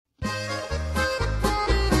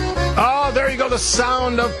the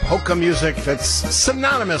sound of polka music that's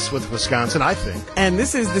synonymous with Wisconsin, I think. And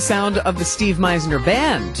this is the sound of the Steve Meisner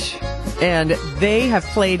Band. And they have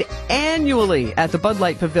played annually at the Bud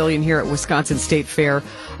Light Pavilion here at Wisconsin State Fair.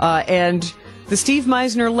 And the Steve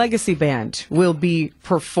Meisner Legacy Band will be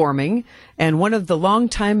performing. And one of the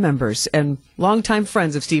longtime members and longtime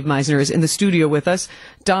friends of Steve Meisner is in the studio with us,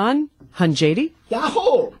 Don Hunjady.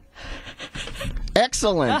 Yahoo!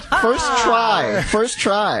 Excellent. First try.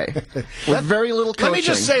 With very little coaching. Let me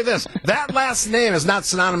just say this. That last name is not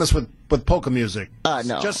synonymous with polka music.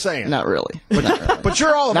 No. Just saying. Not really. But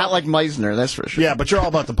you're all about... Not like Meisner, that's for sure. Yeah, but you're all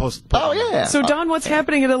about the polka. Oh, yeah. So, Don, what's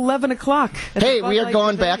happening at 11 o'clock? Hey, we are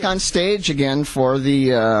going back on stage again for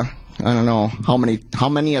the... I don't know how many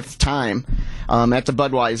at the time at the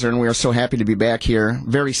Budweiser, and we are so happy to be back here.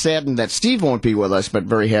 Very saddened that Steve won't be with us, but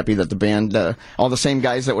very happy that the band, all the same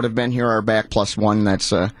guys that would have been here are back, plus one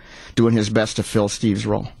that's doing his best to fill Steve's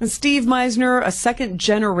role. And Steve Meisner, a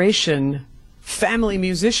second-generation family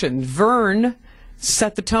musician. Vern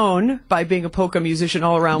set the tone by being a polka musician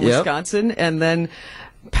all around Wisconsin, and then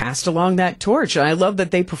passed along that torch. And I love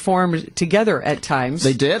that they performed together at times.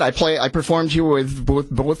 They did. I performed here with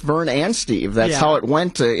both Vern and Steve. That's how it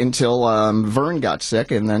went until Vern got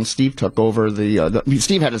sick, and then Steve took over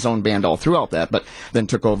Steve had his own band all throughout that, but then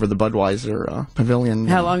took over the Budweiser Pavilion.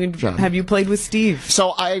 How long have you played with Steve?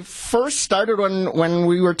 So I first started when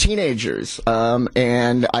we were teenagers,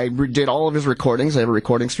 and I did all of his recordings. I have a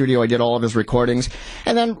recording studio. I did all of his recordings,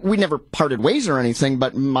 and then we never parted ways or anything,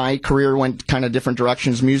 but my career went kind of different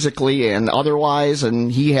directions musically and otherwise,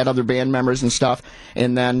 and he had other band members and stuff.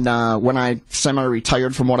 And then when I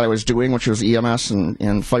semi-retired from what I was doing, which was EMS and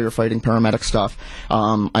firefighting, paramedic stuff,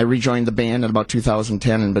 I rejoined the band in about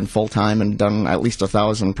 2010 and been full-time and done at least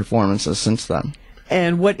 1,000 performances since then.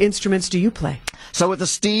 And what instruments do you play? So with the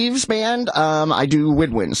Steve's band, I do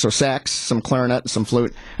woodwinds, so sax, some clarinet, some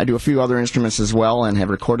flute. I do a few other instruments as well and have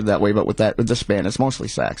recorded that way, but with this band, it's mostly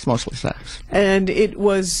sax. And it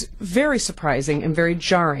was very surprising and very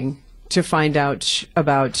jarring to find out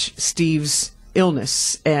about Steve's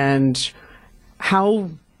illness. And how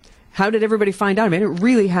did everybody find out? I mean, it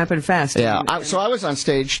really happened fast. Yeah. So I was on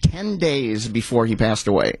stage 10 days before he passed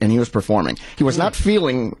away, and he was performing. He was not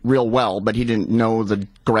feeling real well, but he didn't know the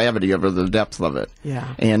gravity of it, the depth of it.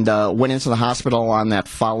 Yeah. And went into the hospital on that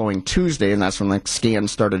following Tuesday, and that's when the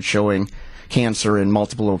scans started showing cancer in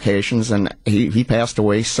multiple locations, and he passed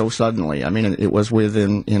away so suddenly. I mean, it was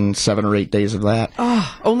within 7 or 8 days of that.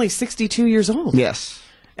 Oh, only 62 years old. Yes.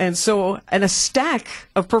 And a stack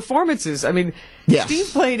of performances. I mean, yes. Steve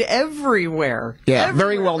played everywhere. Yeah, everywhere,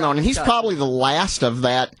 very well known. And he's probably the last of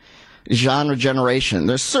that genre generation.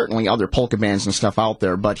 There's certainly other polka bands and stuff out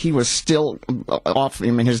there, but he was still off. I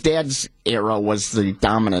mean, his dad's era was the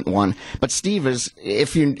dominant one. But Steve is,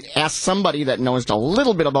 if you ask somebody that knows a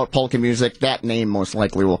little bit about polka music, that name most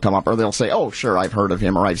likely will come up. Or they'll say, oh, sure, I've heard of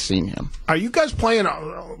him or I've seen him. Are you guys playing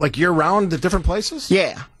like year-round at different places?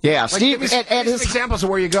 Yeah. Like, Steve, give me examples of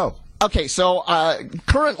where you go. Okay, so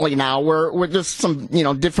currently now we're just some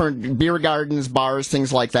different beer gardens, bars,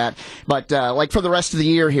 things like that. But like for the rest of the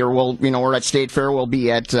year here, we're at State Fair. We'll be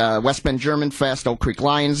at West Bend German Fest, Oak Creek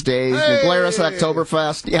Lions Days, New Glarus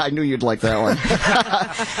Oktoberfest. Yeah, I knew you'd like that one.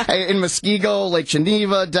 In Muskego, Lake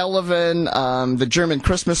Geneva, Delavan, the German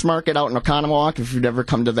Christmas Market out in Oconomowoc. If you've ever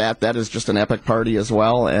come to that is just an epic party as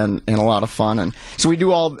well, and a lot of fun. And so we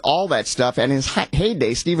do all that stuff. And in his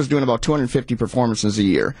heyday, Steve was doing about 250 performances a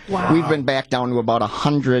year. Wow. We've been back down to about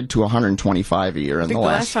 100 to 125 a year in the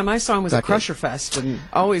last time I saw him was at Crusher Fest, and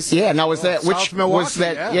always. Yeah, now was that South Milwaukee,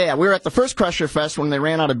 Yeah, we were at the first Crusher Fest when they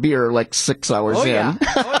ran out of beer like 6 hours in. Yeah.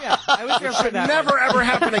 Oh yeah, I was there for that. Never ever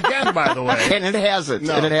happen again, by the way. And it hasn't.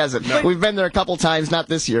 No. And it hasn't. No. We've been there a couple times, not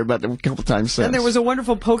this year, but a couple times since. And there was a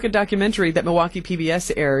wonderful polka documentary that Milwaukee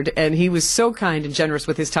PBS aired, and he was so kind and generous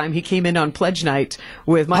with his time. He came in on pledge night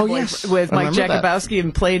with Mike Jakubowski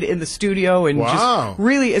and played in the studio, and just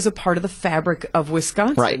really is a part of the fabric of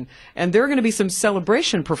Wisconsin. Right. And there are going to be some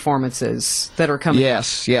celebration performances that are coming.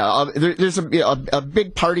 Yes, yeah. There's a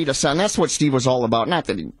big party to send. That's what Steve was all about. Not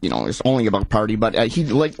that he, it's only about party, but he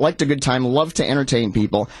liked a good time, loved to entertain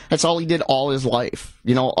people. That's all he did all his life.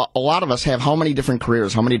 A lot of us have how many different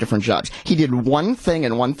careers, how many different jobs. He did one thing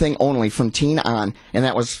and one thing only from teen on, and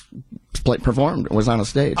that was was on a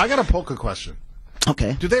stage. I got a polka question.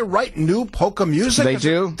 Okay. Do they write new polka music? They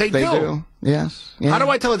do. They do. Yes. Yeah. How do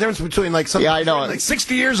I tell the difference between like something I know. like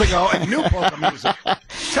 60 years ago and new polka music?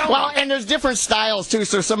 Well, and there's different styles too.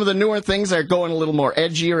 So some of the newer things are going a little more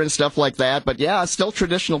edgier and stuff like that. But yeah, still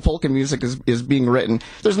traditional polka music is being written.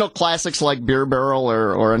 There's no classics like Beer Barrel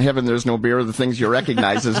or In Heaven There's No Beer, the things you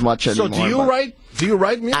recognize as much So anymore. do you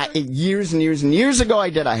write music? Years and years and years ago, I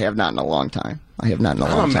did. I have not in a long time.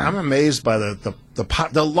 I'm amazed by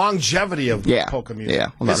the longevity of polka music.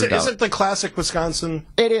 Yeah, is it the classic Wisconsin?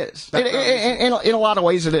 It is. In a lot of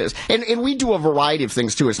ways, it is. And we do a variety of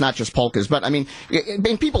things too. It's not just polkas, but I mean,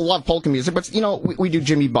 and people love polka music. But we do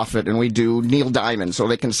Jimmy Buffett and we do Neil Diamond, so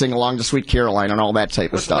they can sing along to Sweet Caroline and all that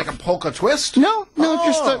type of stuff. Like a polka twist? No,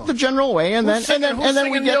 just the general way. And then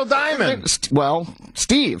we get Neil Diamond. Well,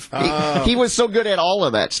 Steve, he was so good at all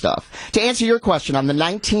of that stuff. To answer your question, on the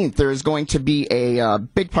 19th, there is going to be a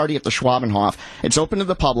big party at the Schwabenhof. It's open to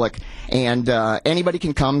the public, and anybody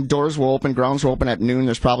can come. Doors will open, grounds will open at noon.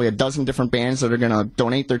 There's probably a dozen different bands that are going to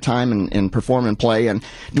donate their time and perform and play and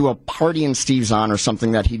do a party in Steve's honor,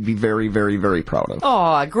 something that he'd be very, very, very proud of.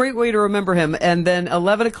 Oh, a great way to remember him. And then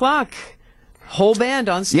 11 o'clock. Whole band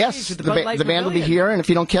on stage. Yes, at the Bud Light band will be Pavilion. here, and if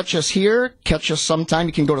you don't catch us here, catch us sometime.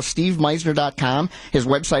 You can go to stevemeisner.com. His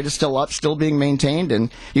website is still up, still being maintained, and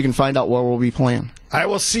you can find out where we'll be playing. I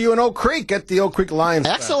will see you in Oak Creek at the Oak Creek Lions.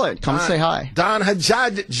 Excellent. Come say hi. Don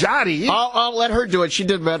Hajadi. I'll let her do it. She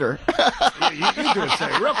did better. You do it,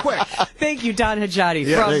 say real quick. Thank you, Don Hajadi,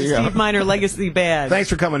 Yeah, from there the you go. Steve Meisner Legacy Band. Thanks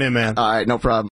for coming in, man. All right, no problem.